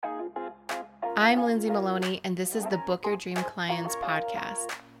I'm Lindsay Maloney, and this is the Book Your Dream Clients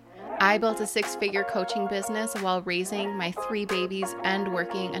podcast. I built a 6-figure coaching business while raising my 3 babies and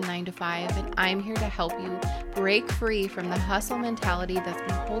working a 9-to-5, and I'm here to help you break free from the hustle mentality that's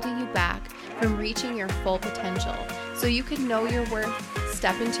been holding you back from reaching your full potential so you can know your worth,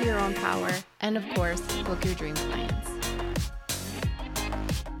 step into your own power, and of course, book your dream clients.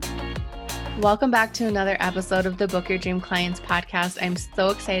 Welcome back to another episode of the Book Your Dream Clients podcast. I'm so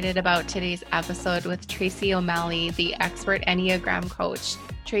excited about today's episode with Tracy O'Malley, the expert Enneagram coach.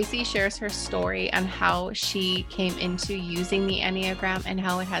 Tracy shares her story on how she came into using the Enneagram and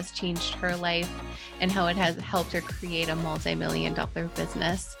how it has changed her life and how it has helped her create a multi-million-dollar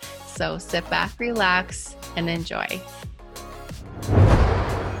business. So sit back, relax, and enjoy.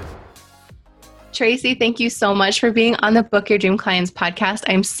 Tracy, thank you so much for being on the Book Your Dream Clients podcast.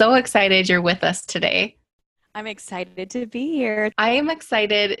 I'm so excited you're with us today. I'm excited to be here. I am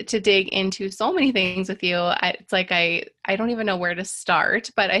excited to dig into so many things with you. It's like I don't even know where to start,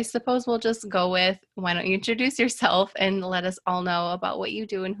 but I suppose we'll just go with, why don't you introduce yourself and let us all know about what you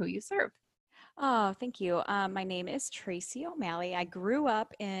do and who you serve. Oh, thank you. My name is Tracy O'Malley. I grew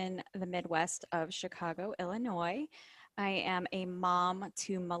up in the Midwest of Chicago, Illinois. I am a mom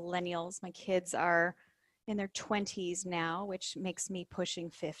to millennials. My kids are in their 20s now, which makes me pushing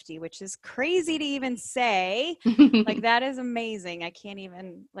 50, which is crazy to even say. Like, that is amazing. I can't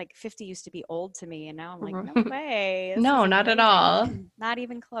even, 50 used to be old to me. And now I'm like, no way. No, not at all. Not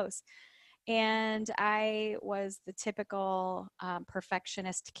even close. And I was the typical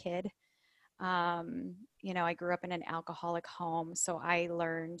perfectionist kid. I grew up in an alcoholic home, so I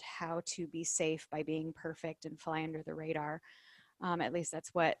learned how to be safe by being perfect and fly under the radar. At least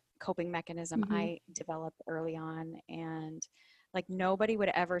that's what coping mechanism I developed early on. And nobody would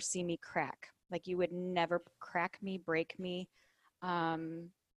ever see me crack. You would never crack me, break me.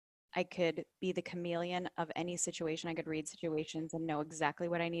 I could be the chameleon of any situation. I could read situations and know exactly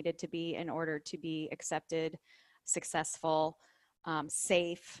what I needed to be in order to be accepted, successful,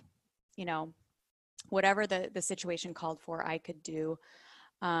 safe, whatever the situation called for, I could do.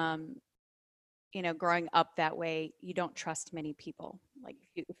 Growing up that way, you don't trust many people.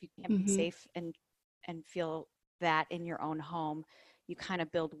 If you can't be safe and feel that in your own home, you kind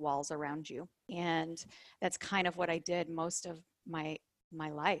of build walls around you. And that's kind of what I did most of my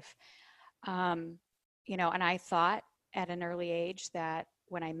life. And I thought at an early age that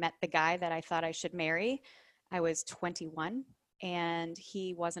when I met the guy that I thought I should marry, I was 21 and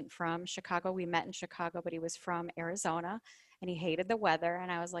he wasn't from Chicago. We met in Chicago, but he was from Arizona and he hated the weather.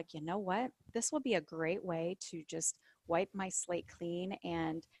 And I was like, you know what? This will be a great way to just wipe my slate clean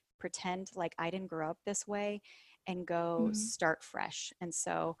and pretend like I didn't grow up this way and go start fresh. And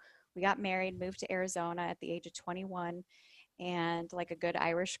so we got married, moved to Arizona at the age of 21. And like a good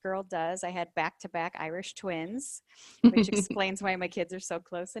Irish girl does, I had back-to-back Irish twins, which explains why my kids are so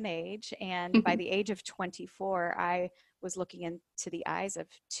close in age. And by the age of 24, I was looking into the eyes of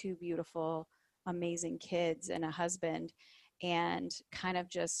 2 beautiful, amazing kids and a husband, and kind of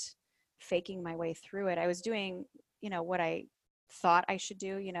just faking my way through it. I was doing, what I thought I should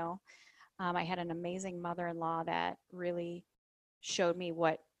do. I had an amazing mother-in-law that really showed me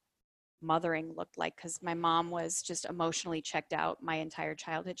what mothering looked like, because my mom was just emotionally checked out my entire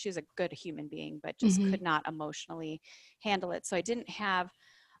childhood. She was a good human being, but just could not emotionally handle it. So I didn't have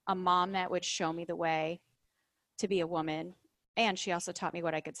a mom that would show me the way to be a woman. And she also taught me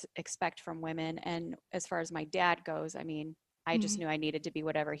what I could expect from women. And as far as my dad goes, I just knew I needed to be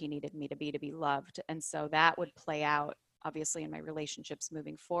whatever he needed me to be loved. And so that would play out obviously in my relationships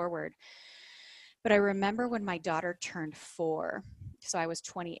moving forward. But I remember when my daughter turned 4, so I was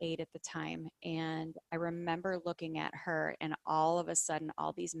 28 at the time, and I remember looking at her, and all of a sudden,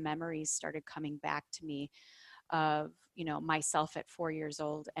 all these memories started coming back to me of, myself at 4 years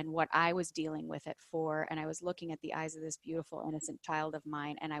old and what I was dealing with at 4. And I was looking at the eyes of this beautiful, innocent child of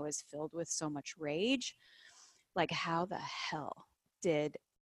mine, and I was filled with so much rage. Like, how the hell did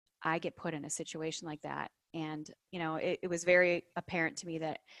I get put in a situation like that? And, it was very apparent to me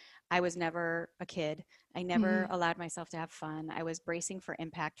that I was never a kid. I never allowed myself to have fun. I was bracing for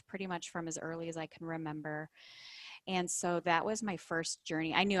impact pretty much from as early as I can remember. And so that was my first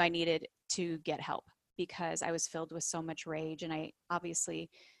journey. I knew I needed to get help because I was filled with so much rage. And I obviously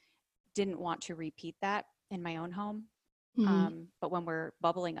didn't want to repeat that in my own home. But when we're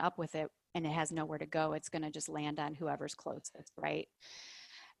bubbling up with it and it has nowhere to go, it's going to just land on whoever's closest, right?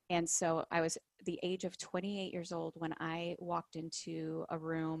 And so I was the age of 28 years old when I walked into a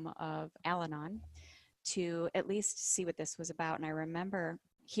room of Al-Anon to at least see what this was about. And I remember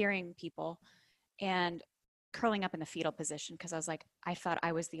hearing people and curling up in the fetal position because I was like, I thought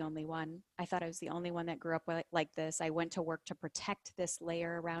I was the only one. I thought I was the only one that grew up like this. I went to work to protect this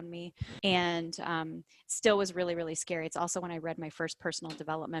layer around me, and still was really, really scary. It's also when I read my first personal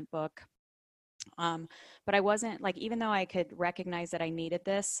development book. But I wasn't like, even though I could recognize that I needed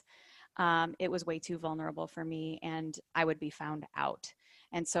this, it was way too vulnerable for me and I would be found out.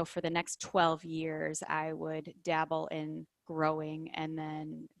 And so for the next 12 years, I would dabble in growing. And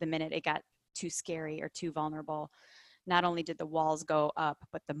then the minute it got too scary or too vulnerable, not only did the walls go up,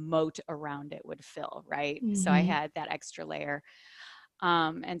 but the moat around it would fill, right? So I had that extra layer.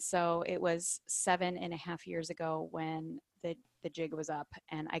 And so it was 7.5 years ago when the jig was up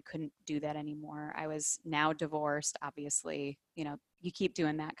and I couldn't do that anymore. I was now divorced, obviously. You know, you keep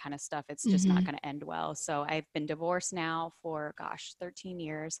doing that kind of stuff, it's just not going to end well. So I've been divorced now for, 13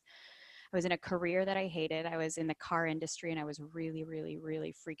 years. I was in a career that I hated. I was in the car industry and I was really, really,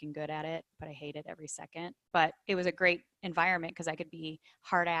 really freaking good at it, but I hated every second. But it was a great environment because I could be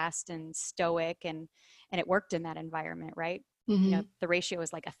hard-assed and stoic, and it worked in that environment, right? You know, the ratio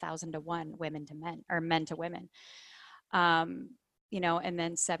is like 1,000 to 1 women to men, or men to women. You know, and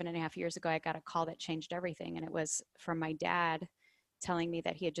then 7.5 years ago, I got a call that changed everything. And it was from my dad telling me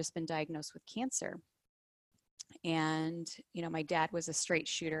that he had just been diagnosed with cancer. And, you know, my dad was a straight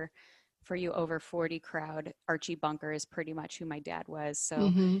shooter. For you over 40 crowd, Archie Bunker is pretty much who my dad was.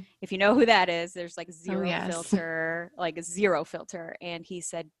 So if you know who that is, there's like zero filter, like zero filter. And he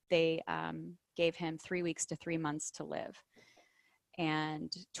said they gave him 3 weeks to 3 months to live.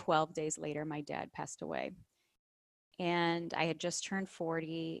 And 12 days later, my dad passed away. And I had just turned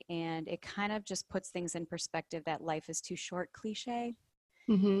 40, and it kind of just puts things in perspective that life is too short cliche.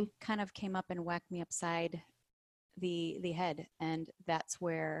 Kind of came up and whacked me upside the head. And that's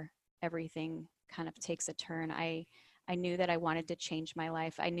where everything kind of takes a turn. I knew that I wanted to change my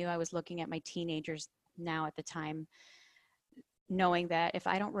life. I knew I was looking at my teenagers now at the time, knowing that if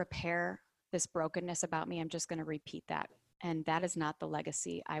I don't repair this brokenness about me, I'm just going to repeat that. And that is not the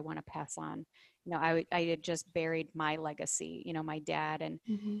legacy I want to pass on. You know, I had just buried my legacy, you know, my dad,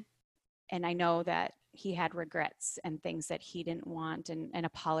 and I know that he had regrets and things that he didn't want, and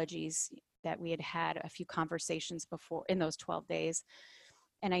apologies that we had a few conversations before in those 12 days.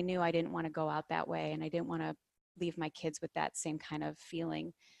 And I knew I didn't want to go out that way, and I didn't want to leave my kids with that same kind of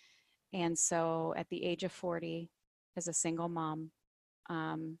feeling. And so at the age of 40, as a single mom,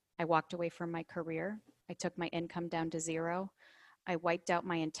 I walked away from my career. I took my income down to zero. I wiped out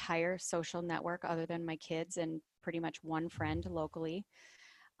my entire social network other than my kids and pretty much one friend locally.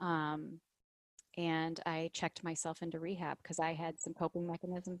 Um, and I checked myself into rehab because I had some coping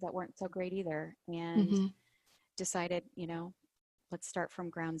mechanisms that weren't so great either, and decided, you know, let's start from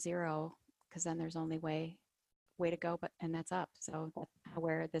ground zero, because then there's only way to go, and that's up. So that's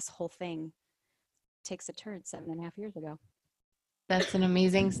where this whole thing takes a turn 7.5 years ago. That's an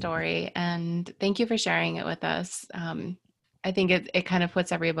amazing story. And thank you for sharing it with us. I think it kind of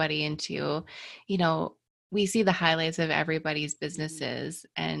puts everybody into, you know, we see the highlights of everybody's businesses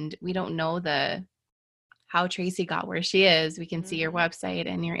and we don't know how Tracy got where she is. We can see your website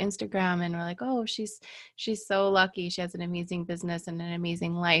and your Instagram and we're like, oh, she's so lucky. She has an amazing business and an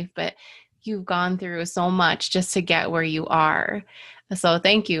amazing life, but you've gone through so much just to get where you are. So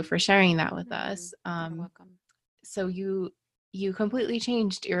thank you for sharing that with us. You're welcome. So you completely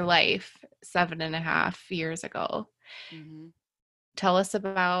changed your life 7.5 years ago. Tell us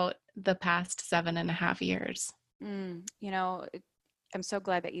about the past 7.5 years. You know, I'm so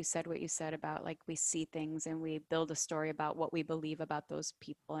glad that you said what you said about, like, we see things and we build a story about what we believe about those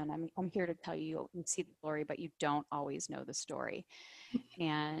people. And I'm here to tell you, you see the story, but you don't always know the story.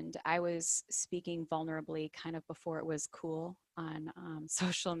 And I was speaking vulnerably kind of before it was cool on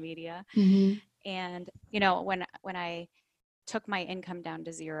social media. And, you know, when I took my income down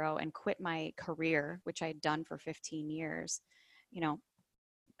to zero and quit my career, which I had done for 15 years, you know,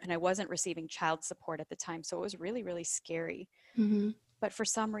 and I wasn't receiving child support at the time. So it was really, really scary. But for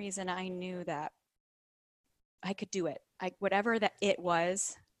some reason, I knew that I could do it. Whatever that it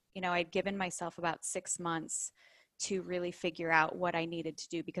was, you know, I'd given myself about 6 months to really figure out what I needed to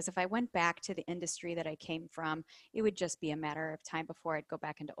do. Because if I went back to the industry that I came from, it would just be a matter of time before I'd go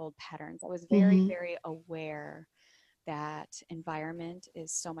back into old patterns. I was very, very aware that environment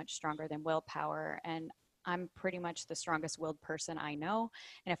is so much stronger than willpower. And I'm pretty much the strongest willed person I know.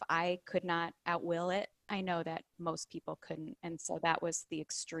 And if I could not outwill it, I know that most people couldn't. And so that was the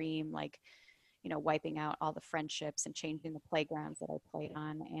extreme, like, you know, wiping out all the friendships and changing the playgrounds that I played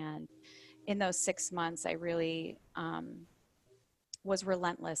on. And in those 6 months, I really was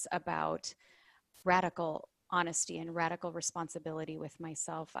relentless about radical honesty and radical responsibility with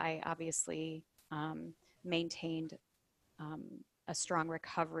myself. I obviously maintained a strong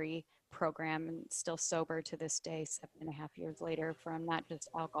recovery program, and still sober to this day, 7.5 years later, from not just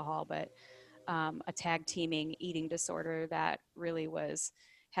alcohol, but a tag teaming eating disorder that really was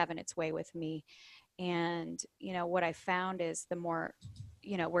having its way with me. And, what I found is the more,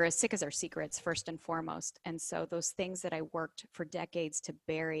 we're as sick as our secrets, first and foremost. And so those things that I worked for decades to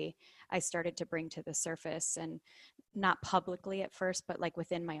bury, I started to bring to the surface, and not publicly at first, but like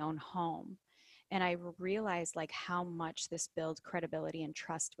within my own home. And I realized like how much this builds credibility and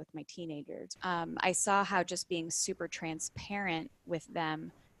trust with my teenagers. I saw how just being super transparent with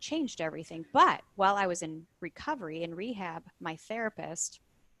them changed everything. But while I was in recovery and rehab, my therapist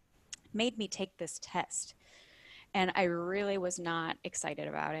made me take this test. And I really was not excited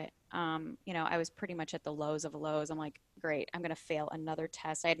about it. I was pretty much at the lows of lows. I'm like, great, I'm going to fail another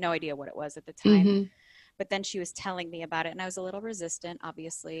test. I had no idea what it was at the time. Mm-hmm. But then she was telling me about it, and I was a little resistant,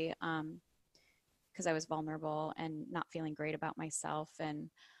 obviously, because I was vulnerable and not feeling great about myself. And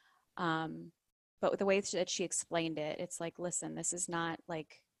but with the way that she explained it, it's like, listen, this is not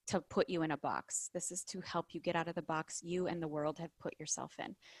like to put you in a box. This is to help you get out of the box you and the world have put yourself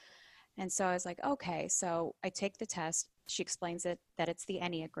in. And so I was like, okay. So I take the test. She explains it, that it's the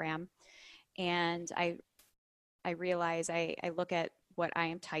Enneagram. And I realize I look at what I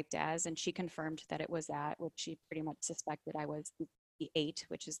am typed as, and she confirmed that it was that, which she pretty much suspected I was the 8,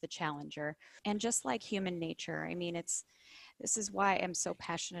 which is the challenger. And just like human nature, I mean, this is why I'm so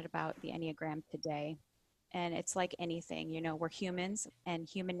passionate about the Enneagram today. And it's like anything, we're humans, and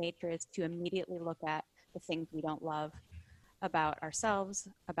human nature is to immediately look at the things we don't love about ourselves,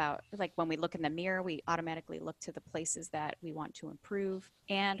 about like when we look in the mirror, we automatically look to the places that we want to improve.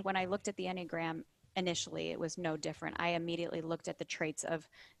 And when I looked at the Enneagram initially, it was no different. I immediately looked at the traits of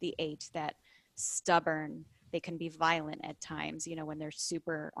the 8, that stubborn, they can be violent at times, when they're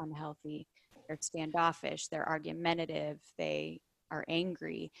super unhealthy, they're standoffish, they're argumentative, they are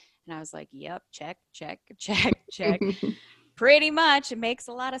angry. And I was like, yep, check, check, check, check. Pretty much. It makes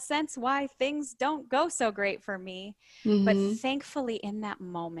a lot of sense why things don't go so great for me. Mm-hmm. But thankfully, in that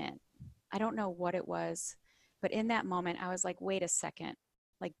moment, I don't know what it was, but in that moment, I was like, wait a second.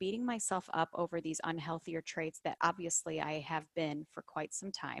 Like, beating myself up over these unhealthier traits that obviously I have been for quite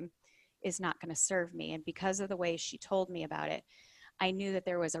some time is not going to serve me. And because of the way she told me about it, I knew that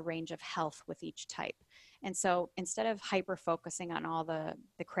there was a range of health with each type. And so instead of hyper focusing on all the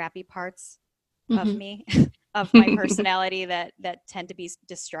crappy parts of Mm-hmm. me, of my personality that tend to be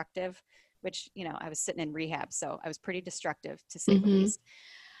destructive, which, I was sitting in rehab, so I was pretty destructive, to say the Mm-hmm. least.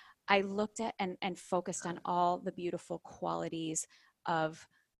 I looked at and focused on all the beautiful qualities of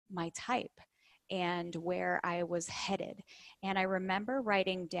my type and where I was headed. And I remember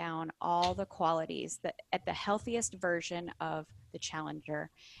writing down all the qualities that at the healthiest version of the challenger.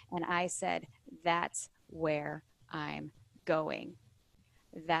 And I said, that's where I'm going.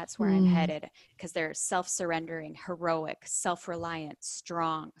 That's where I'm headed, because they're self-surrendering, heroic, self-reliant,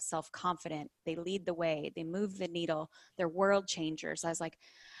 strong, self-confident. They lead the way. They move the needle. They're world changers. I was like,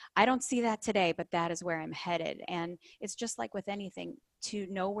 I don't see that today, but that is where I'm headed. And it's just like with anything, to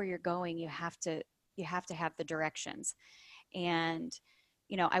know where you're going, you have to have the directions. And,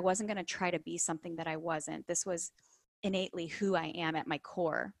 I wasn't going to try to be something that I wasn't. This was innately who I am at my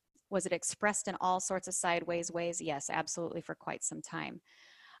core. Was it expressed in all sorts of sideways ways? Yes, absolutely, for quite some time.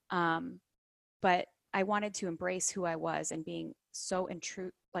 But I wanted to embrace who I was and being so in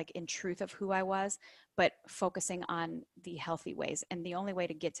truth of who I was, but focusing on the healthy ways. And the only way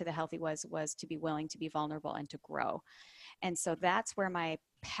to get to the healthy was to be willing to be vulnerable and to grow. And so that's where my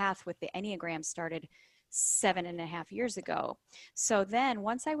path with the Enneagram started 7.5 years ago. So then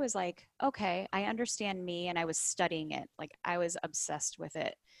once I was like, okay, I understand me, and I was studying it, like I was obsessed with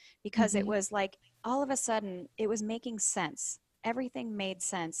it, because it was like all of a sudden it was making sense. Everything made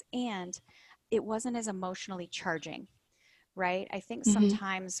sense, and it wasn't as emotionally charging, right? I think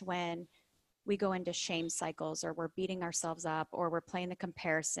sometimes when we go into shame cycles, or we're beating ourselves up, or we're playing the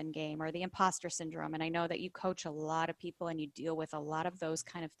comparison game or the imposter syndrome. And I know that you coach a lot of people and you deal with a lot of those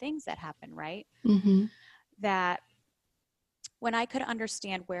kind of things that happen, right? Mm-hmm. That when I could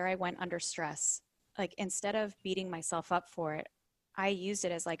understand where I went under stress, like instead of beating myself up for it, I used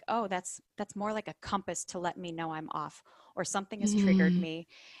it as like, oh, that's more like a compass to let me know I'm off, or something has triggered me.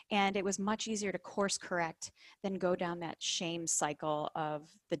 And it was much easier to course correct than go down that shame cycle of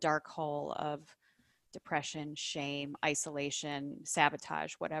the dark hole of depression, shame, isolation,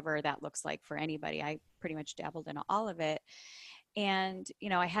 sabotage, whatever that looks like for anybody. I pretty much dabbled in all of it. And,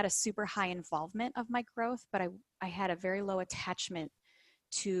 I had a super high involvement of my growth, but I had a very low attachment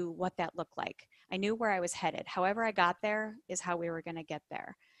to what that looked like. I knew where I was headed. However I got there is how we were going to get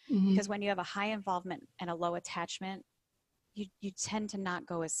there. because when you have a high involvement and a low attachment, you tend to not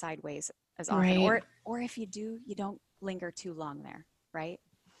go as sideways as often, or if you do, you don't linger too long there, right?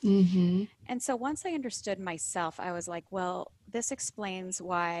 And so once I understood myself, I was like, well, this explains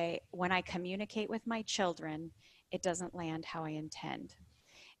why when I communicate with my children, it doesn't land how I intend.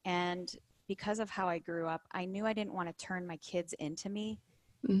 And because of how I grew up, I knew I didn't want to turn my kids into me.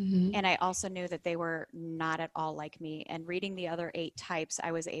 And I also knew that they were not at all like me. And reading the other 8 types,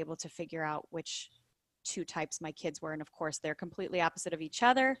 I was able to figure out which 2 types my kids were. And of course, they're completely opposite of each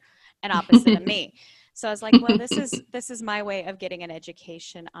other and opposite of me. So I was like, well, this is my way of getting an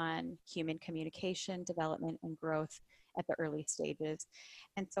education on human communication, development, and growth at the early stages.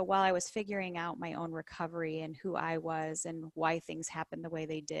 And so while I was figuring out my own recovery and who I was and why things happened the way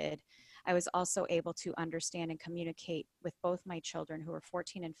they did, I was also able to understand and communicate with both my children, who were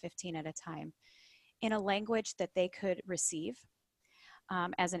 14 and 15 at a time, in a language that they could receive.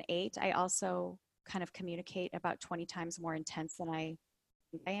 As an 8, I also kind of communicate about 20 times more intense than I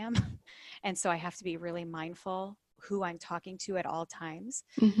think I am. And so I have to be really mindful who I'm talking to at all times.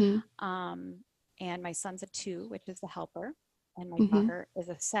 And my son's a 2, which is the helper. And my daughter is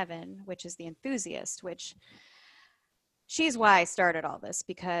a 7, which is the enthusiast, which she's why I started all this,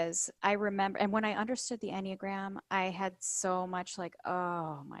 because I remember, and when I understood the Enneagram, I had so much like,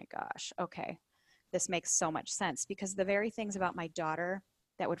 oh my gosh, okay, this makes so much sense, because the very things about my daughter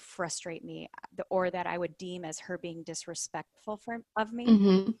that would frustrate me or that I would deem as her being disrespectful of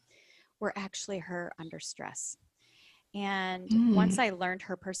me were actually her under stress. And once I learned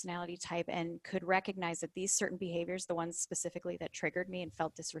her personality type and could recognize that these certain behaviors, the ones specifically that triggered me and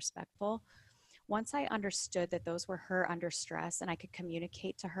felt disrespectful, once I understood that those were her under stress and I could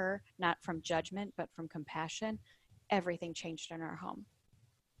communicate to her, not from judgment, but from compassion, everything changed in our home.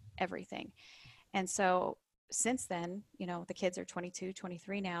 Everything. And so since then, you know, the kids are 22,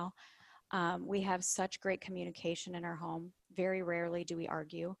 23 now. We have such great communication in our home. Very rarely do we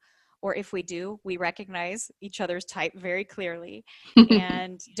argue. Or if we do, we recognize each other's type very clearly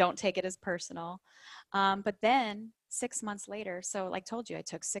and don't take it as personal. But then 6 months later, so like I told you, I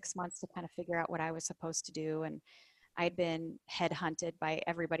took 6 months to kind of figure out what I was supposed to do. And I'd been headhunted by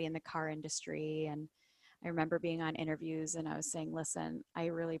everybody in the car industry. And I remember being on interviews and I was saying, listen, I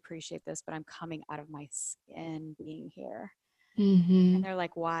really appreciate this, but I'm coming out of my skin being here. And they're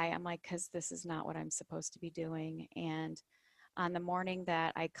like, why? I'm like, because this is not what I'm supposed to be doing. And on the morning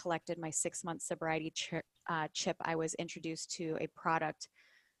that I collected my 6-month sobriety chip, I was introduced to a product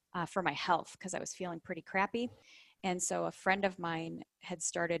for my health because I was feeling pretty crappy. And so a friend of mine had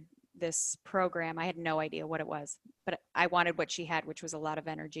started this program. I had no idea what it was, but I wanted what she had, which was a lot of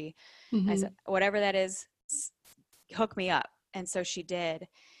energy. I said, whatever that is, hook me up. And so she did.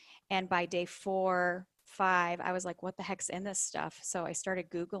 And by day 4, 5, I was like, what the heck's in this stuff? So I started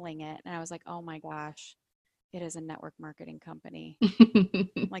Googling it and I was like, oh my gosh, it is a network marketing company.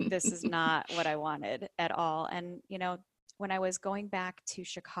 Like, this is not what I wanted at all. And, you know, when I was going back to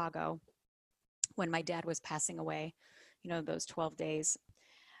Chicago, when my dad was passing away, you know, those 12 days,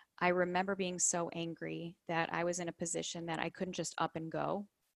 I remember being so angry that I was in a position that I couldn't just up and go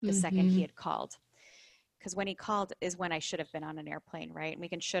the second he had called. Because when he called is when I should have been on an airplane, right? And we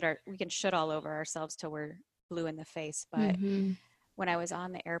can shit all over ourselves till we're blue in the face. But when I was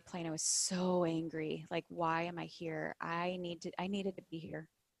on the airplane, I was so angry. Like, why am I here? I needed to be here,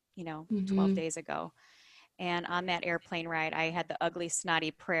 you know, 12 days ago. And on that airplane ride, I had the ugly, snotty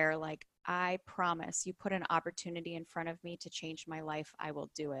prayer, like, I promise you put an opportunity in front of me to change my life, I will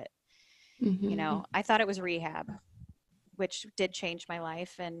do it. You know, I thought it was rehab, which did change my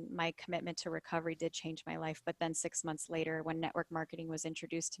life, and my commitment to recovery did change my life. But then 6 months later, when network marketing was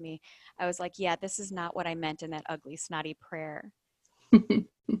introduced to me, I was like, yeah, this is not what I meant in that ugly, snotty prayer.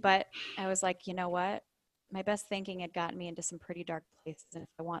 But I was like, you know what? My best thinking had gotten me into some pretty dark places. And if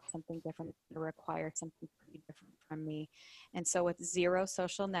I want something different, it's going to require something pretty different from me. And so with zero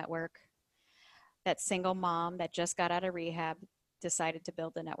social network, that single mom that just got out of rehab decided to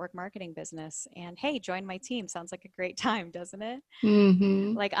build a network marketing business. And hey, join my team. Sounds like a great time, doesn't it?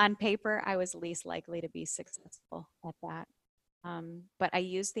 Like, on paper, I was least likely to be successful at that. But I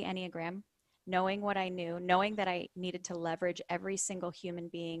used the Enneagram, knowing what I knew, knowing that I needed to leverage every single human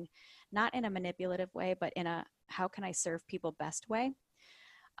being, not in a manipulative way, but in a how can I serve people best way.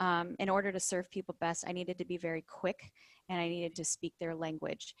 In order to serve people best, I needed to be very quick and I needed to speak their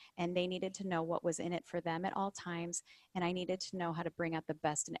language, and they needed to know what was in it for them at all times. And I needed to know how to bring out the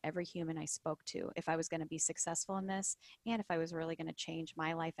best in every human I spoke to if I was going to be successful in this, and if I was really going to change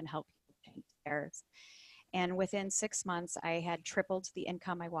my life and help people change theirs. And within 6 months, I had tripled the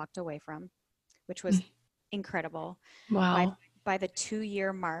income I walked away from, which was incredible. Wow. by the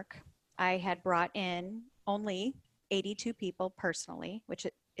 2-year mark, I had brought in only 82 people personally, which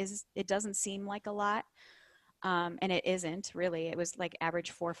it doesn't seem like a lot. And it isn't really. It was like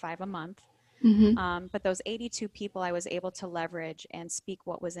average 4 or 5 a month. Mm-hmm. But those 82 people I was able to leverage and speak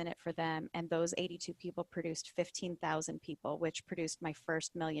what was in it for them. And those 82 people produced 15,000 people, which produced my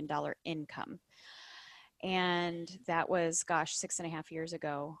first $1 million income. And that was, gosh, 6.5 years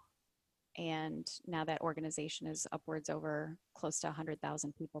ago. And now that organization is upwards over close to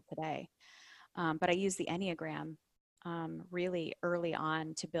 100,000 people today. But I use the Enneagram really early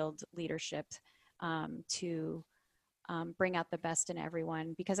on to build leadership, to bring out the best in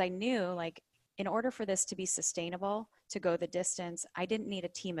everyone, because I knew, like, in order for this to be sustainable, to go the distance, I didn't need a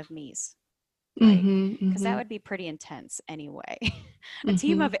team of me's, right? Mm-hmm. Because that Mm-hmm. would be pretty intense anyway. A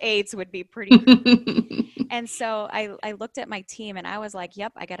team Mm-hmm. of eights would be pretty crazy. And so I looked at my team and I was like,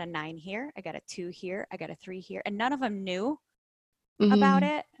 yep, I got a 9 here, I got a 2 here, I got a 3 here. And none of them knew about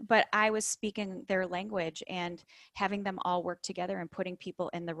Mm-hmm. it, but I was speaking their language and having them all work together and putting people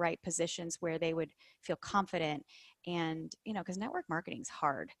in the right positions where they would feel confident. And, because network marketing is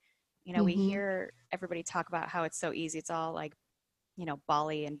hard. We Mm-hmm. hear everybody talk about how it's so easy. It's all like,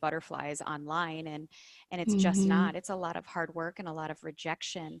 Bali and butterflies online, and it's just Mm-hmm. not. It's a lot of hard work and a lot of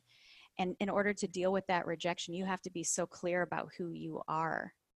rejection. And in order to deal with that rejection, you have to be so clear about who you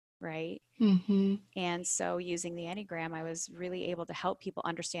are, right? Mm-hmm. And so using the Enneagram, I was really able to help people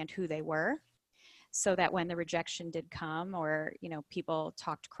understand who they were, so that when the rejection did come, or, people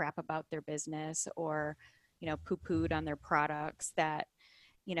talked crap about their business, or, poo-pooed on their products, that,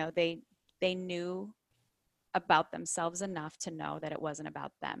 they knew about themselves enough to know that it wasn't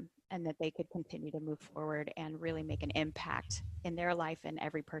about them, and that they could continue to move forward and really make an impact in their life and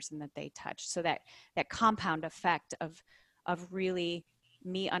every person that they touch. So that compound effect of really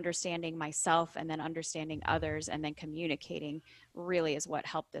me understanding myself and then understanding others and then communicating really is what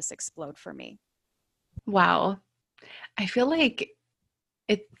helped this explode for me. Wow. I feel like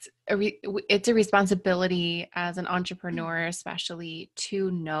it's a responsibility as an entrepreneur, especially, to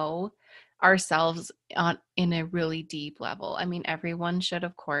know ourselves in a really deep level. I mean, everyone should,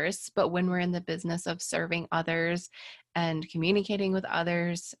 of course, but when we're in the business of serving others and communicating with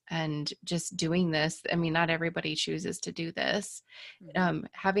others and just doing this, I mean, not everybody chooses to do this. Mm-hmm.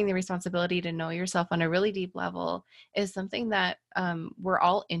 Having the responsibility to know yourself on a really deep level is something that we're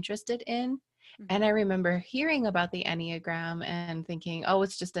all interested in. And Mm-hmm. I remember hearing about the Enneagram and thinking, oh,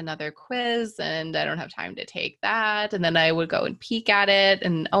 it's just another quiz and I don't have time to take that. And then I would go and peek at it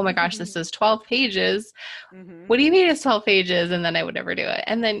and, oh my gosh, this is 12 pages. Mm-hmm. What do you mean it's 12 pages? And then I would never do it.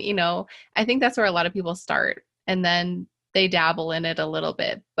 And then, I think that's where a lot of people start, and then they dabble in it a little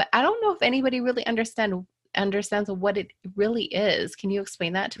bit. But I don't know if anybody really understands what it really is. Can you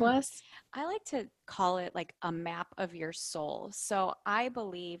explain that to us? I like to call it like a map of your soul. So I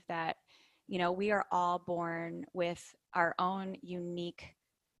believe that, we are all born with our own unique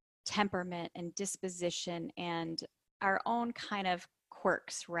temperament and disposition and our own kind of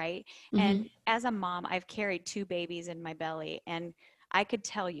quirks, right? Mm-hmm. And as a mom, I've carried 2 babies in my belly, and I could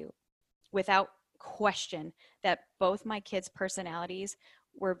tell you without question that both my kids' personalities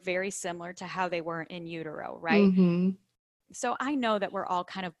were very similar to how they were in utero, right? Mm-hmm. So I know that we're all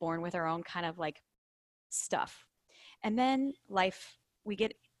kind of born with our own kind of like stuff. And then we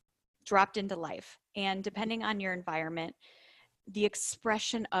get dropped into life. And depending on your environment, the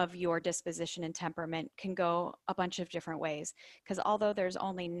expression of your disposition and temperament can go a bunch of different ways. Because although there's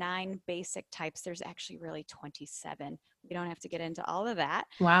only 9 basic types, there's actually really 27. We don't have to get into all of that.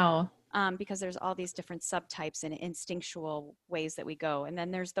 Wow. Because there's all these different subtypes and instinctual ways that we go. And then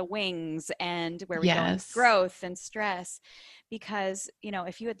there's the wings, and where we go in Yes. growth and stress. Because,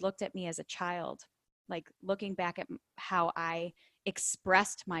 if you had looked at me as a child, like looking back at how I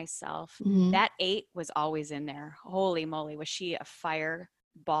expressed myself, Mm-hmm. that 8 was always in there. Holy moly, was she a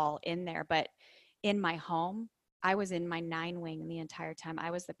fireball in there. But in my home, I was in my 9 wing the entire time.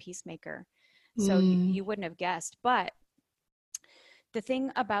 I was the peacemaker. So Mm. you wouldn't have guessed. But the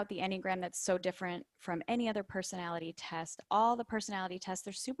thing about the Enneagram that's so different from any other personality test, all the personality tests,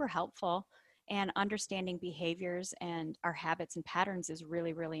 they're super helpful. And understanding behaviors and our habits and patterns is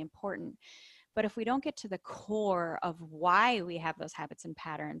really, really important. But if we don't get to the core of why we have those habits and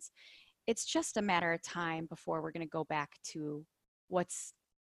patterns, it's just a matter of time before we're going to go back to what's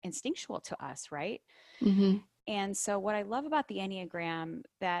instinctual to us, right? Mm-hmm. And so what I love about the Enneagram,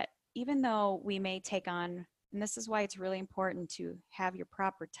 that even though we may take on, and this is why it's really important to have your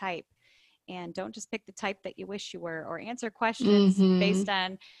proper type, and don't just pick the type that you wish you were, or answer questions Mm-hmm. based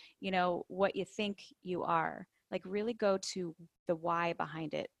on, what you think you are. Like really go to the why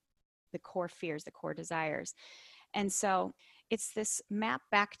behind it, the core fears, the core desires. And so it's this map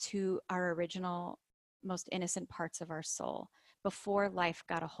back to our original, most innocent parts of our soul before life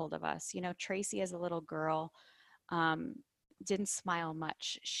got a hold of us. You know, Tracy as a little girl um, didn't smile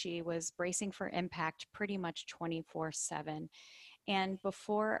much. She was bracing for impact pretty much 24/7. And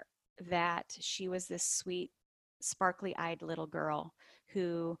before that, she was this sweet, sparkly eyed little girl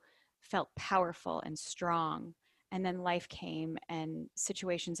who felt powerful and strong. And then life came and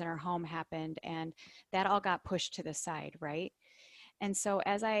situations in her home happened, and that all got pushed to the side, right? And so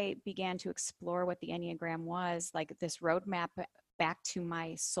as I began to explore what the Enneagram was, like this roadmap back to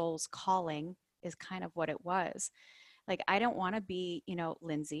my soul's calling is kind of what it was. Like, I don't want to be, you know,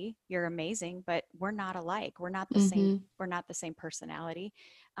 Lindsay, you're amazing, but we're not alike. We're not the same. We're not the same personality.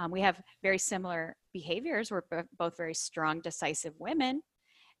 We have very similar behaviors. We're both very strong, decisive women.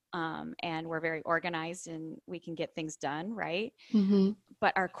 And we're very organized and we can get things done, right?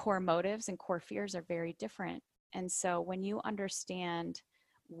 But our core motives and core fears are very different. And so when you understand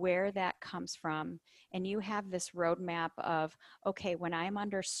where that comes from and you have this roadmap of, okay, when I'm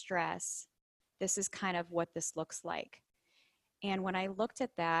under stress, this is kind of what this looks like. And when I looked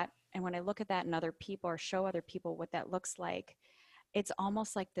at that, and when I look at that in other people or show other people what that looks like, it's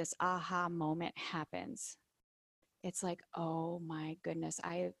almost like this aha moment happens. It's like, oh my goodness,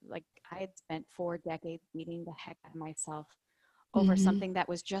 I had spent 4 decades beating the heck out of myself over something that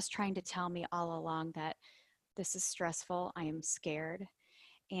was just trying to tell me all along that this is stressful, I am scared.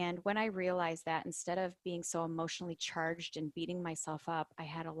 And when I realized that, instead of being so emotionally charged and beating myself up, I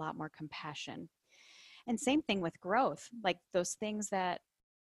had a lot more compassion. And same thing with growth, like those things that,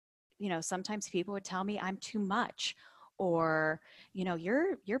 you know, sometimes people would tell me I'm too much, or, you know,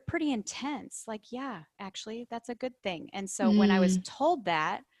 you're pretty intense. Like, yeah, actually that's a good thing. And so when I was told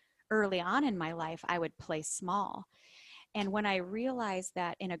that early on in my life, I would play small. And when I realized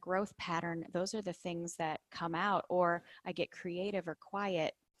that in a growth pattern, those are the things that come out, or I get creative or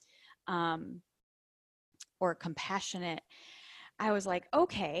quiet, um, or compassionate, I was like,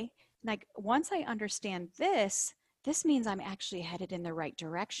 okay, like once I understand this, this means I'm actually headed in the right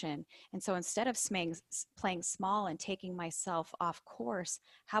direction. And so instead of playing small and taking myself off course,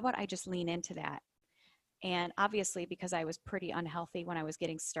 how about I just lean into that? And obviously, because I was pretty unhealthy when I was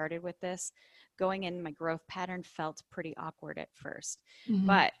getting started with this, going in my growth pattern felt pretty awkward at first.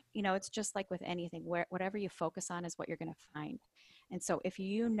 But, you know, it's just like with anything, whatever you focus on is what you're going to find. And so if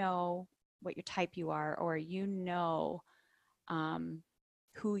you know what your type you are, or you know um,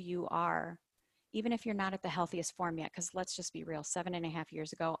 who you are, even if you're not at the healthiest form yet, because let's just be real, 7.5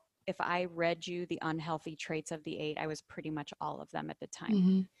 years ago, if I read you the unhealthy traits of the 8, I was pretty much all of them at the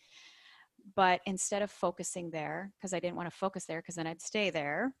time. But instead of focusing there, because I didn't want to focus there because then I'd stay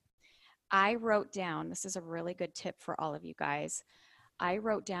there, I wrote down, this is a really good tip for all of you guys. I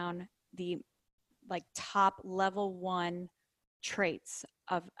wrote down the like top level 1 traits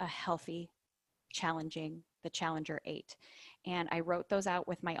of a healthy, the Challenger 8. And I wrote those out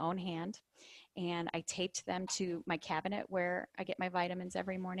with my own hand, and I taped them to my cabinet where I get my vitamins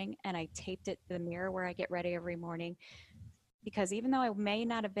every morning, and I taped it to the mirror where I get ready every morning, because even though I may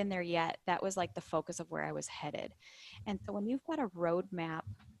not have been there yet, that was like the focus of where I was headed. And so when you've got a roadmap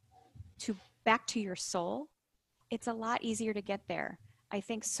to back to your soul, it's a lot easier to get there. I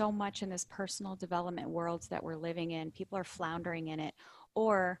think so much in this personal development world that we're living in, people are floundering in it,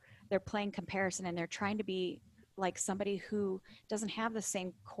 or they're playing comparison and they're trying to be like somebody who doesn't have the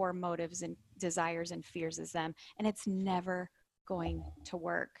same core motives and desires and fears as them. And it's never going to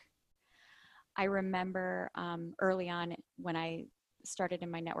work. I remember early on when I started in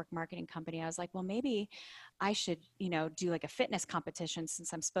my network marketing company, I was like, well, maybe I should, you know, do like a fitness competition,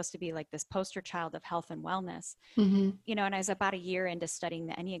 since I'm supposed to be like this poster child of health and wellness. You know, and I was about a year into studying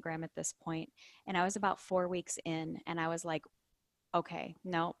the Enneagram at this point, and I was about 4 weeks in, and I was like, okay,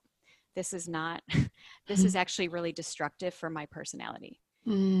 no, this is not, this is actually really destructive for my personality.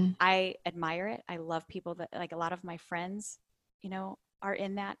 I admire it. I love people that, like, a lot of my friends, you know, are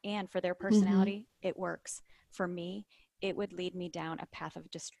in that, and for their personality, it works. For me, it would lead me down a path of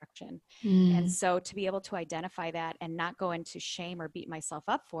destruction. And so to be able to identify that and not go into shame or beat myself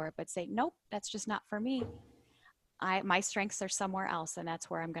up for it, but say, nope, that's just not for me. My strengths are somewhere else, and that's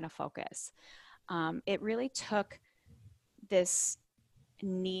where I'm going to focus. It really took this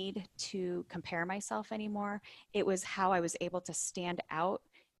need to compare myself anymore. It was how I was able to stand out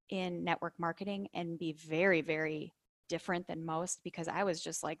in network marketing and be very, very different than most, because I was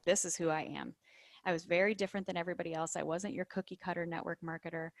just like, this is who I am. I was very different than everybody else. I wasn't your cookie cutter network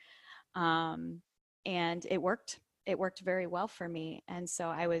marketer. And it worked. It worked very well for me. And so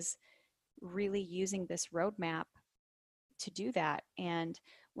I was really using this roadmap to do that. And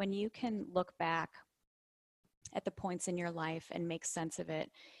when you can look back at the points in your life and make sense of it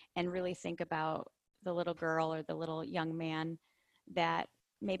and really think about the little girl or the little young man that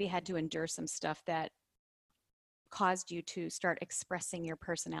maybe had to endure some stuff that caused you to start expressing your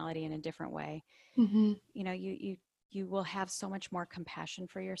personality in a different way. Mm-hmm. You know, you will have so much more compassion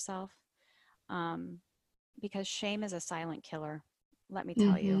for yourself, um, because shame is a silent killer, let me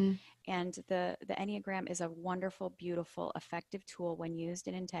tell you. Mm-hmm. And the Enneagram is a wonderful, beautiful, effective tool when used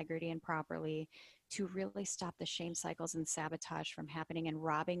in integrity and properly to really stop the shame cycles and sabotage from happening and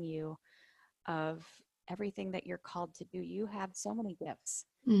robbing you of everything that you're called to do. You have so many gifts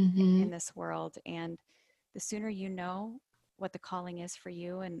Mm-hmm. in this world, and the sooner you know what the calling is for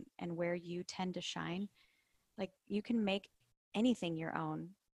you and where you tend to shine, like you can make anything your own.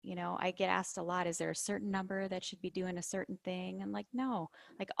 You know, I get asked a lot, is there a certain number that should be doing a certain thing? And like, no,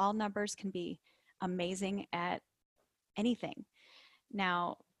 like all numbers can be amazing at anything.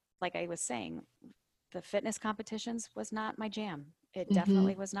 Now, like I was saying, the fitness competitions was not my jam. It Mm-hmm.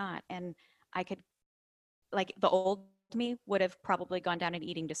 definitely was not. And I could, like, the old me would have probably gone down an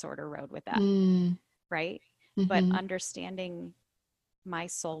eating disorder road with that, right? But Mm-hmm. understanding my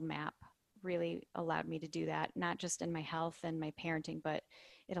soul map really allowed me to do that, not just in my health and my parenting, but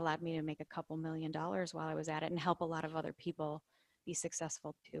it allowed me to make a couple $1,000,000 while I was at it and help a lot of other people be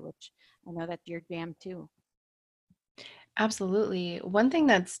successful too, which I know that's your jam too. Absolutely. One thing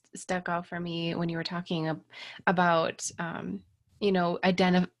that's stuck out for me when you were talking about,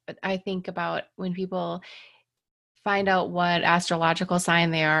 I think about when people find out what astrological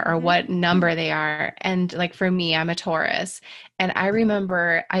sign they are or Mm-hmm. what number they are. And like for me, I'm a Taurus. And I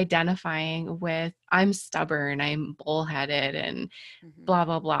remember identifying with I'm stubborn, I'm bullheaded, and Mm-hmm. blah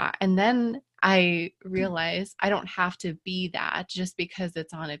blah blah. And then I realized I don't have to be that just because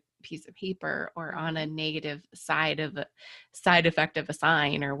it's on a piece of paper or on Mm-hmm. a negative side effect of a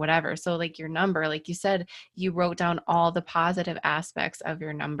sign or whatever. So like your number, like you said, you wrote down all the positive aspects of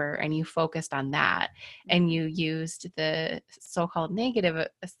your number and you focused on that, and Mm-hmm. you used the so-called negative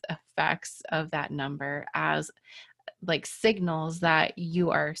effects of that number as like signals that you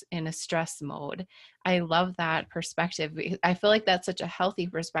are in a stress mode. I love that perspective. I feel like that's such a healthy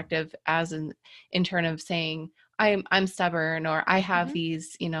perspective as in turn of saying I'm stubborn or I have Mm-hmm.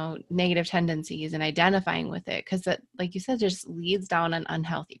 these, negative tendencies and identifying with it, because that, like you said, just leads down an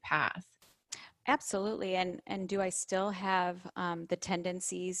unhealthy path. Absolutely. And do I still have the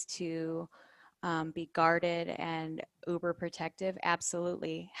tendencies to be guarded and uber protective?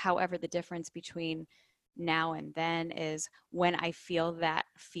 Absolutely. However, the difference between now and then is when I feel that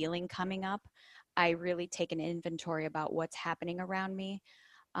feeling coming up, I really take an inventory about what's happening around me,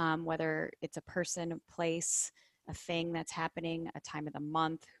 whether it's a person, a place, a thing that's happening, a time of the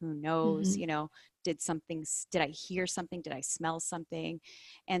month, who knows, Mm-hmm. did I hear something? Did I smell something?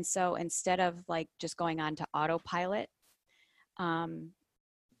 And so instead of like just going on to autopilot, um,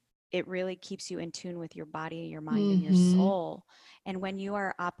 it really keeps you in tune with your body, your mind, and your Mm-hmm. soul. And when you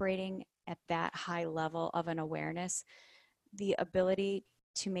are operating at that high level of an awareness, the ability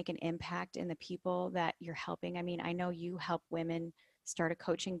to make an impact in the people that you're helping. I mean, I know you help women start a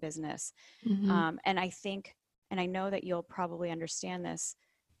coaching business. Mm-hmm. And I think, and I know that you'll probably understand this.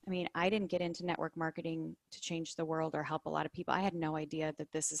 I mean, I didn't get into network marketing to change the world or help a lot of people. I had no idea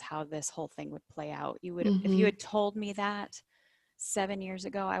that this is how this whole thing would play out. If you Mm-hmm. had told me that 7 years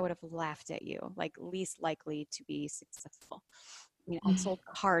ago, I would have laughed at you, like least likely to be successful. I mean, I sold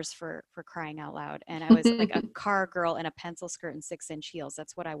cars for crying out loud, and I was like a car girl in a pencil skirt and 6-inch heels.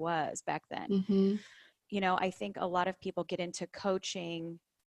 That's what I was back then. Mm-hmm. I think a lot of people get into coaching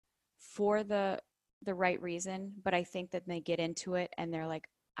for the right reason, but I think that they get into it and they're like,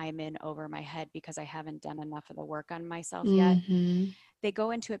 I'm in over my head because I haven't done enough of the work on myself yet. Mm-hmm. They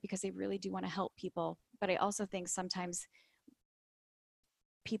go into it because they really do want to help people, but I also think sometimes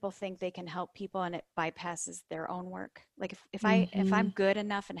people think they can help people and it bypasses their own work. Like if Mm-hmm. I'm good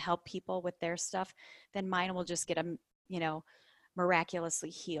enough and help people with their stuff, then mine will just get them, you know, miraculously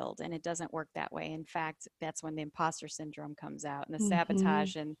healed, and it doesn't work that way. In fact, that's when the imposter syndrome comes out and the Mm-hmm.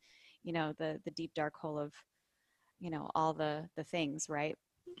 sabotage and the deep dark hole of all the things, right?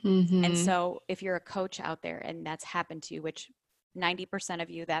 And Mm-hmm. so if you're a coach out there and that's happened to you, which 90% of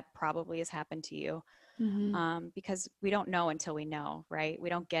you that probably has happened to you, Mm-hmm. because we don't know until we know, right? We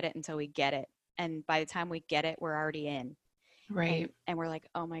don't get it until we get it. And by the time we get it, we're already in. And Right. and we're like,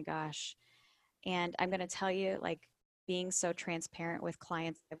 oh my gosh. And I'm gonna tell you, like being so transparent with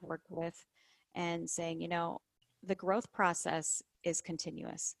clients I've worked with and saying, the growth process is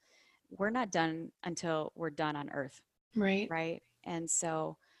continuous. We're not done until we're done on earth, Right. right? And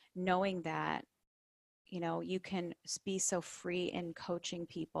so knowing that, you can be so free in coaching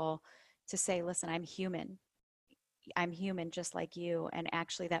people to say, listen, I'm human. I'm human just like you. And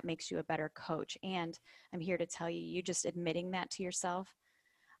actually that makes you a better coach. And I'm here to tell you, you just admitting that to yourself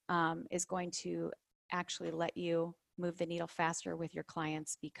is going to actually let you move the needle faster with your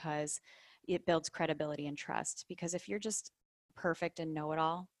clients, because it builds credibility and trust. Because if you're just perfect and know it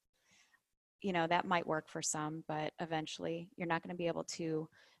all, that might work for some, but eventually you're not going to be able to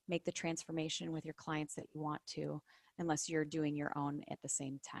make the transformation with your clients that you want to unless you're doing your own at the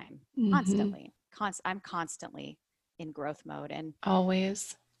same time. Constantly. I'm constantly in growth mode. And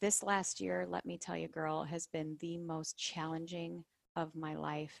always. This last year, let me tell you, girl, has been the most challenging of my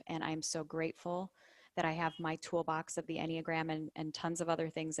life. And I'm so grateful that I have my toolbox of the Enneagram and tons of other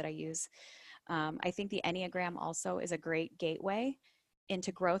things that I use. I think the Enneagram also is a great gateway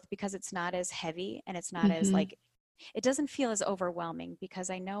into growth because it's not as heavy and it's not as like, it doesn't feel as overwhelming, because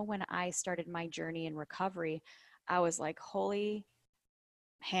I know when I started my journey in recovery, I was like, holy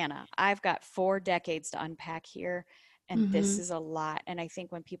Hannah, I've got 4 decades to unpack here. And this is a lot. And I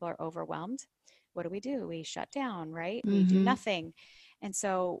think when people are overwhelmed, what do? We shut down, right? We do nothing. And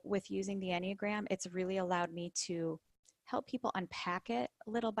so with using the Enneagram, it's really allowed me to help people unpack it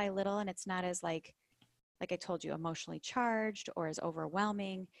little by little. And it's not as like I told you, emotionally charged or as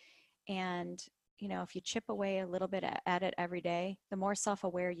overwhelming. And, if you chip away a little bit at it every day, the more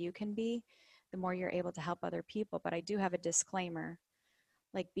self-aware you can be, the more you're able to help other people. But I do have a disclaimer,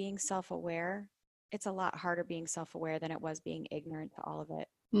 like being self-aware, it's a lot harder being self-aware than it was being ignorant to all of it.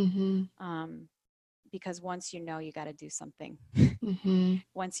 Because once you know, you got to do something.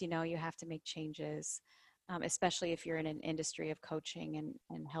 Once you know, you have to make changes, especially if you're in an industry of coaching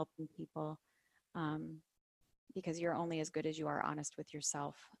and helping people, because you're only as good as you are honest with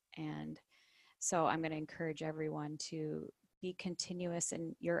yourself. And so I'm going to encourage everyone to be continuous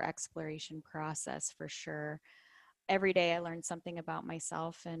in your exploration process for sure. Every day I learn something about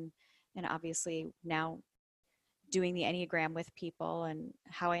myself, and obviously now doing the Enneagram with people and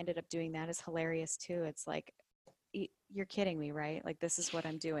how I ended up doing that is hilarious too. It's like, you're kidding me, right? Like, this is what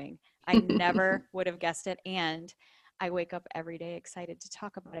I'm doing. I never would have guessed it. And I wake up every day excited to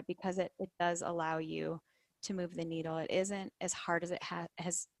talk about it, because it does allow you to move the needle. It isn't as hard as it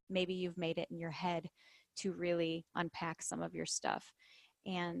has maybe you've made it in your head to really unpack some of your stuff.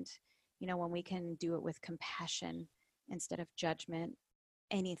 And, when we can do it with compassion instead of judgment,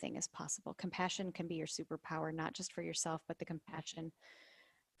 anything is possible. Compassion can be your superpower, not just for yourself, but the compassion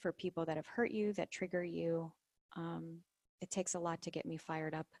for people that have hurt you, that trigger you. It takes a lot to get me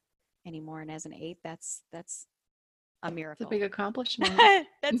fired up anymore. And as an 8, that's a miracle. It's a big accomplishment.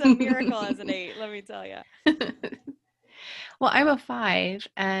 That's a miracle as an 8, let me tell you. Well, I'm a 5,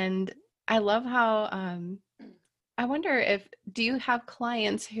 and I love how, I wonder do you have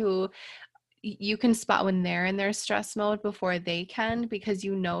clients who you can spot when they're in their stress mode before they can, because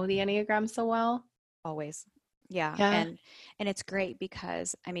you know the Enneagram so well? Always. Yeah. Yeah. And it's great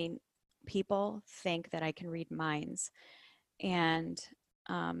because, I mean, people think that I can read minds, and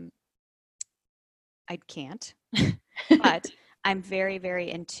I can't, but I'm very, very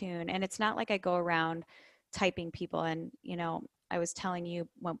in tune. And it's not like I go around typing people. And, I was telling you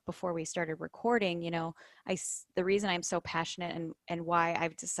before we started recording, the reason I'm so passionate and why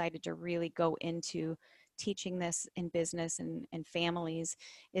I've decided to really go into teaching this in business and families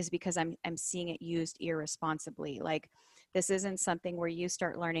is because I'm seeing it used irresponsibly. Like, this isn't something where you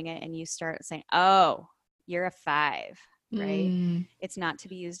start learning it and you start saying, oh, you're a 5, right? It's not to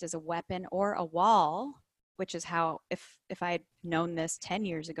be used as a weapon or a wall, which is how, if I had known this 10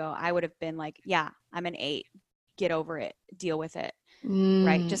 years ago, I would have been like, yeah, I'm an 8, get over it, deal with it.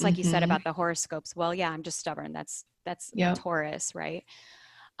 Right. Just like you said about the horoscopes. Well, yeah, I'm just stubborn. That's a Taurus, right?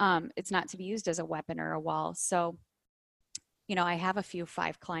 It's not to be used as a weapon or a wall. So, I have a few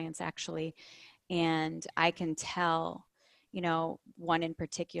 5 clients actually, and I can tell, one in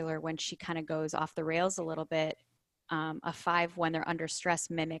particular, when she kind of goes off the rails a little bit, a 5, when they're under stress,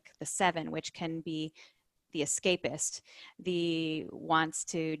 mimic the 7, which can be the escapist, the wants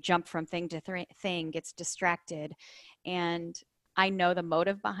to jump from thing to thing, gets distracted. And I know the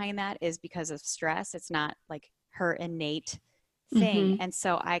motive behind that is because of stress. It's not like her innate thing. And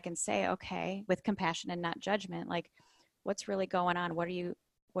so I can say, okay, with compassion and not judgment, like, what's really going on? What are you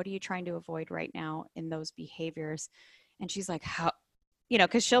trying to avoid right now in those behaviors? And she's like, how,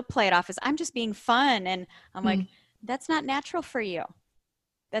 because she'll play it off as, I'm just being fun. And I'm like, that's not natural for you.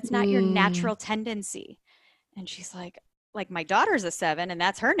 That's not your natural tendency. And she's like, my daughter's a 7 and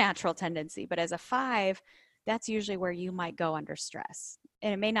that's her natural tendency. But as a 5, that's usually where you might go under stress.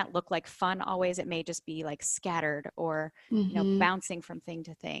 And it may not look like fun always. It may just be like scattered or, bouncing from thing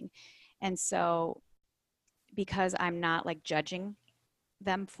to thing. And so because I'm not like judging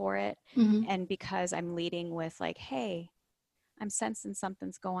them for it. Mm-hmm. And because I'm leading with like, hey, I'm sensing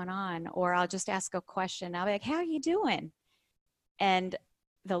something's going on, or I'll just ask a question. I'll be like, how are you doing? And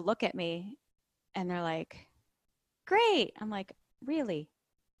they'll look at me and they're like, great. I'm like, really?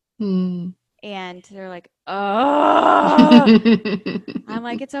 Mm. And they're like, oh, I'm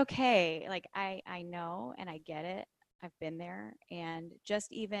like, it's okay. Like, I know and I get it. I've been there. And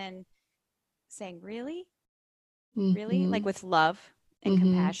just even saying, really? Really? Mm-hmm. Like with love and Mm-hmm.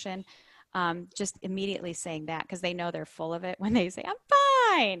 compassion, just immediately saying that because they know they're full of it when they say, I'm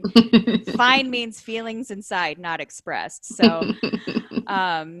fine. Fine means feelings inside, not expressed. So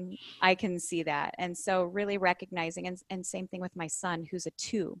I can see that. And so really recognizing, and same thing with my son, who's a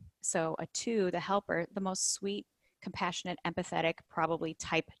 2. So a 2, the helper, the most sweet, compassionate, empathetic, probably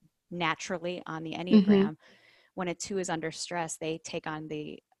type naturally on the Mm-hmm. Enneagram. When a 2 is under stress, they take on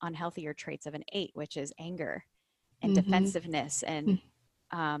the unhealthier traits of an 8, which is anger and Mm-hmm. defensiveness and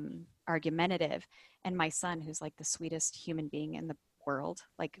argumentative. And my son, who's like the sweetest human being in the world,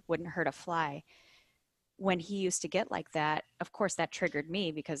 like wouldn't hurt a fly, when he used to get like that, of course, that triggered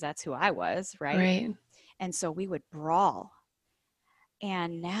me because that's who I was, right? Right. And so we would brawl.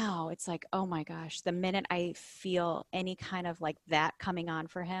 And now it's like, oh my gosh, the minute I feel any kind of like that coming on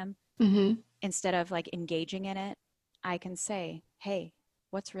for him, Mm-hmm. instead of like engaging in it, I can say, hey,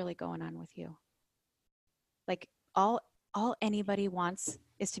 what's really going on with you? Like all anybody wants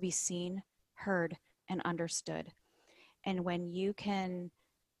is to be seen, heard, and understood. And when you can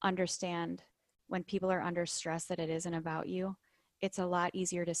understand when people are under stress that it isn't about you, it's a lot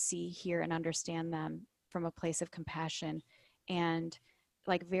easier to see, hear, and understand them from a place of compassion. And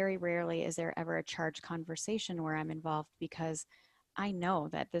like very rarely is there ever a charged conversation where I'm involved because I know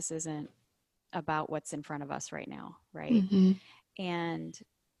that this isn't about what's in front of us right now, right? Mm-hmm. And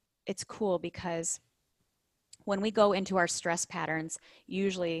it's cool because when we go into our stress patterns,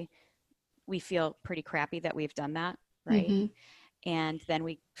 usually we feel pretty crappy that we've done that, right? Mm-hmm. And then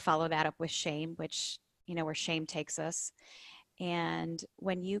we follow that up with shame, which, where shame takes us. And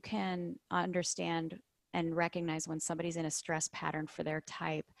when you can understand and recognize when somebody's in a stress pattern for their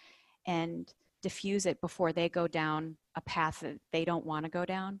type and diffuse it before they go down a path that they don't want to go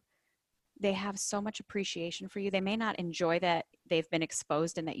down, they have so much appreciation for you. They may not enjoy that they've been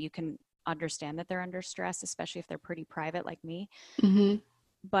exposed and that you can understand that they're under stress, especially if they're pretty private like me. Mm-hmm.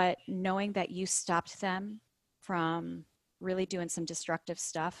 But knowing that you stopped them from really doing some destructive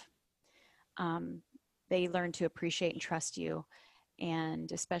stuff, um, they learn to appreciate and trust you.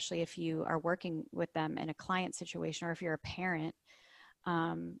 And especially if you are working with them in a client situation or if you're a parent,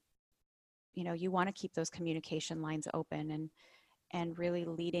 um, you want to keep those communication lines open, and really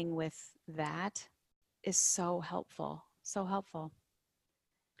leading with that is so helpful. So helpful.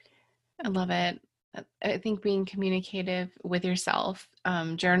 I love it. I think being communicative with yourself,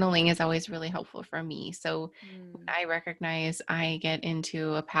 journaling is always really helpful for me. So when Mm. I recognize I get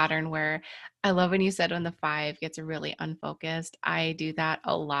into a pattern where I love when you said when the 5 gets really unfocused. I do that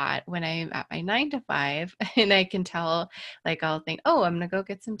a lot when I'm at my 9 to 5 and I can tell, like, I'll think, oh, I'm going to go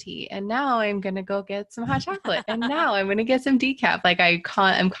get some tea. And now I'm going to go get some hot chocolate. And now I'm going to get some decaf. Like I'm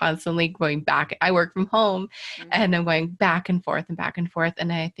constantly going back. I work from home and I'm Mm-hmm. going back and forth and back and forth.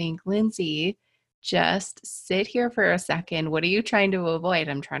 And I think, Lindsay, just sit here for a second. What are you trying to avoid?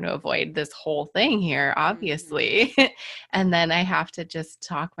 I'm trying to avoid this whole thing here, Mm-hmm. obviously. And then I have to just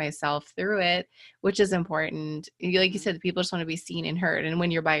talk myself through it, which is important. Like you Mm-hmm. said, people just want to be seen and heard. And when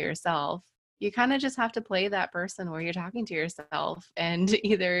you're by yourself, you kind of just have to play that person where you're talking to yourself and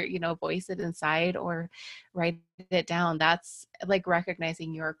either, voice it inside or write it down. That's like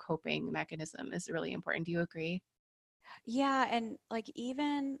recognizing your coping mechanism is really important. Do you agree? Yeah, and like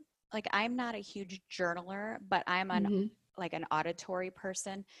even like I'm not a huge journaler, but I'm an Mm-hmm. like an auditory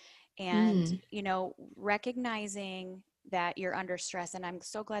person, and Mm, recognizing that you're under stress. And I'm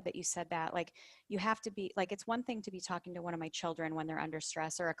so glad that you said that. Like you have to be like, it's one thing to be talking to one of my children when they're under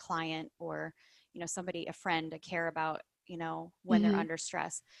stress, or a client, or somebody, a friend, I care about, when they're mm-hmm. under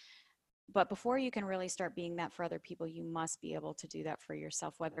stress. But before you can really start being that for other people, you must be able to do that for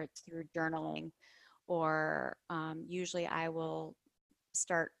yourself, whether it's through journaling, or usually I will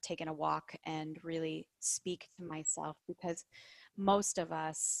start taking a walk and really speak to myself, because most of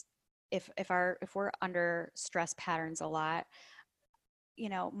us, if we're under stress patterns a lot,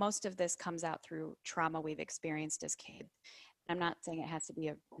 most of this comes out through trauma we've experienced as kids. I'm not saying it has to be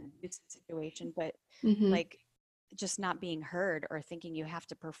an abusive situation, but Mm-hmm. like just not being heard, or thinking you have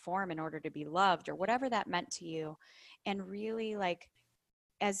to perform in order to be loved, or whatever that meant to you. And really, like,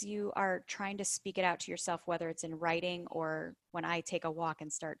 as you are trying to speak it out to yourself, whether it's in writing or when I take a walk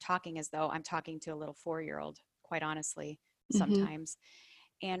and start talking as though I'm talking to a little 4-year-old, quite honestly, Mm-hmm. sometimes.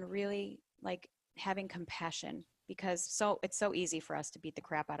 and really like having compassion, because it's so easy for us to beat the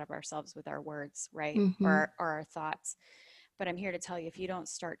crap out of ourselves with our words, right? Or our thoughts. But I'm here to tell you, if you don't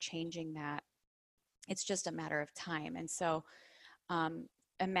start changing that, it's just a matter of time. And so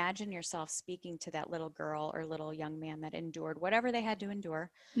imagine yourself speaking to that little girl or little young man that endured whatever they had to endure,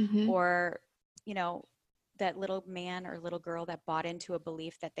 or, you know, that little man or little girl that bought into a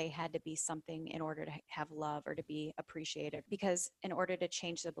belief that they had to be something in order to have love or to be appreciated. Because in order to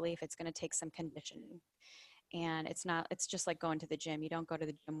change the belief, it's going to take some conditioning. And it's just like going to the gym. You don't go to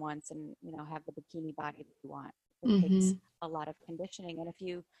the gym once and, you know, have the bikini body that you want. It takes a lot of conditioning. And if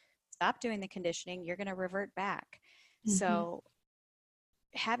you stop doing the conditioning, you're going to revert back. So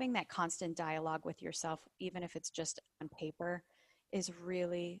having that constant dialogue with yourself, even if it's just on paper, is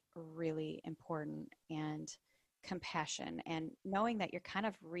really, really important. And compassion, and knowing that you're kind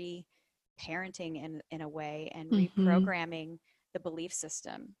of re-parenting in a way, and reprogramming the belief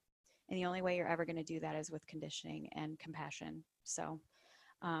system. And the only way you're ever going to do that is with conditioning and compassion. So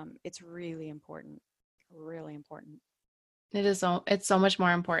it's really important, really important. It's so much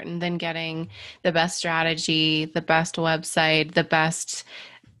more important than getting the best strategy, the best website, the best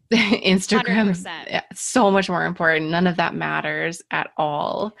Instagram. 100%. So much more important. None of that matters at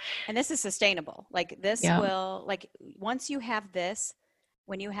all. And this is sustainable. Like this will, like once you have this,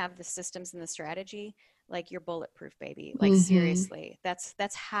 when you have the systems and the strategy, like you're bulletproof, baby. Like seriously,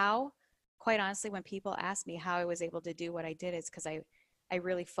 that's how, quite honestly, when people ask me how I was able to do what I did, is because I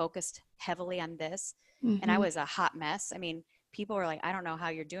really focused heavily on this. And I was a hot mess. I mean, people were like, I don't know how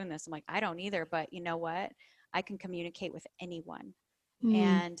you're doing this. I'm like, I don't either, but you know what? I can communicate with anyone.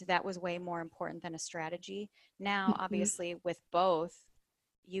 And that was way more important than a strategy. Now, obviously, with both,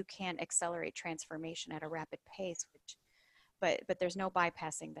 you can accelerate transformation at a rapid pace, but there's no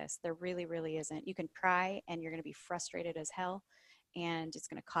bypassing this. There really, really isn't. You can try, and you're going to be frustrated as hell, and it's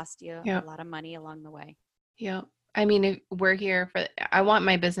going to cost you a lot of money along the way. Yeah. I mean, we're here for, I want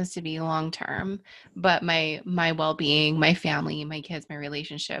my business to be long-term, but my well-being, my family, my kids, my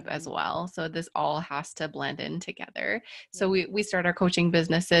relationship as well. So this all has to blend in together. So we start our coaching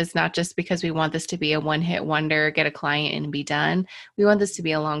businesses, not just because we want this to be a one-hit wonder, get a client and be done. We want this to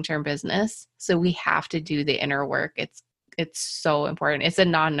be a long-term business. So we have to do the inner work. It's so important. It's a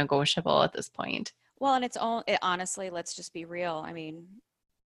non-negotiable at this point. Well, and honestly, let's just be real. I mean,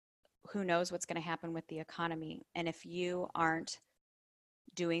 who knows what's going to happen with the economy? And if you aren't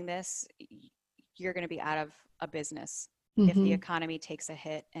doing this, you're going to be out of a business. If the economy takes a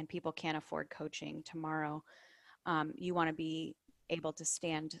hit and people can't afford coaching tomorrow, you want to be able to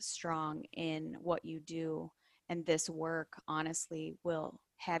stand strong in what you do. And this work, honestly, will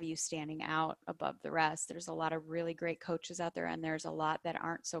have you standing out above the rest. There's a lot of really great coaches out there, and there's a lot that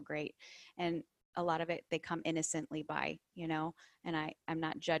aren't so great. And a lot of it, they come innocently by, you know, and I'm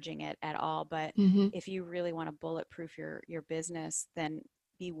not judging it at all. But if you really want to bulletproof your business, then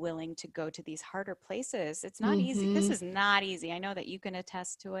be willing to go to these harder places. It's not easy. This is not easy. I know that you can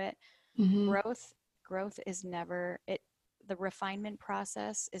attest to it. Growth is never it. The refinement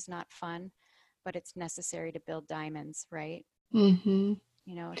process is not fun, but it's necessary to build diamonds, right? You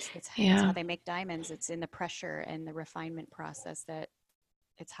know, it's how they make diamonds. It's in the pressure and the refinement process that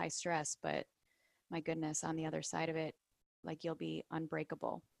it's high stress, but my goodness, on the other side of it, like you'll be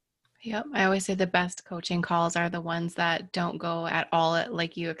unbreakable. Yep. I always say the best coaching calls are the ones that don't go at all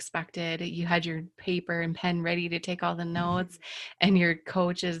like you expected. You had your paper and pen ready to take all the notes, and your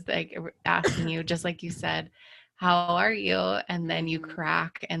coach is like asking you, just like you said, how are you? And then you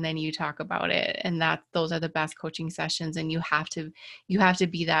crack, and then you talk about it. And those are the best coaching sessions. And you have to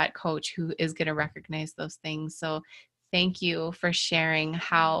be that coach who is going to recognize those things. So thank you for sharing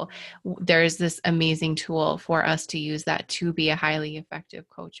how there's this amazing tool for us to use that to be a highly effective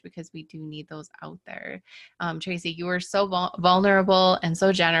coach, because we do need those out there. Tracy, you were so vulnerable and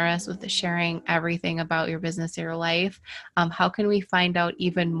so generous with sharing everything about your business, your life. How can we find out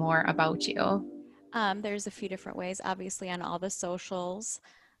even more about you? There's a few different ways, obviously, on all the socials.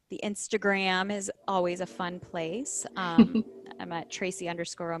 The Instagram is always a fun place. I'm at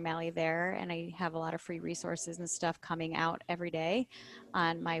Tracy_O'Malley there, and I have a lot of free resources and stuff coming out every day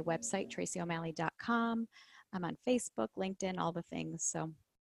on my website, tracyo'malley.com. I'm on Facebook, LinkedIn, all the things. So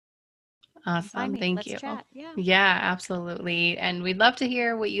awesome. Thank you. Chat. Yeah, absolutely. And we'd love to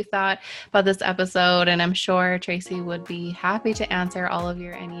hear what you thought about this episode. And I'm sure Tracy would be happy to answer all of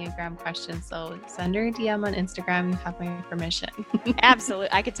your Enneagram questions. So send her a DM on Instagram. You have my permission. Absolutely.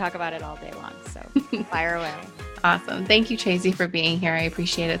 I could talk about it all day long. So fire away. Awesome. Thank you, Tracy, for being here. I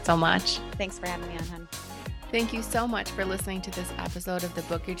appreciate it so much. Thanks for having me on, hon. Thank you so much for listening to this episode of the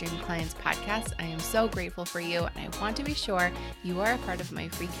Book Your Dream Clients podcast. I am so grateful for you, and I want to be sure you are a part of my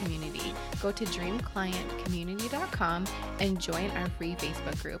free community. Go to dreamclientcommunity.com and join our free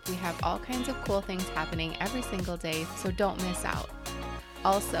Facebook group. We have all kinds of cool things happening every single day, so don't miss out.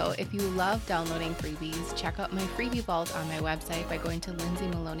 Also, if you love downloading freebies, check out my freebie vault on my website by going to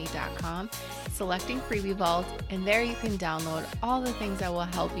lindsaymaloney.com, selecting freebie vault, and there you can download all the things that will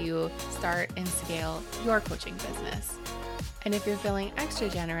help you start and scale your coaching business. And if you're feeling extra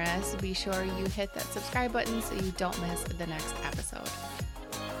generous, be sure you hit that subscribe button so you don't miss the next episode.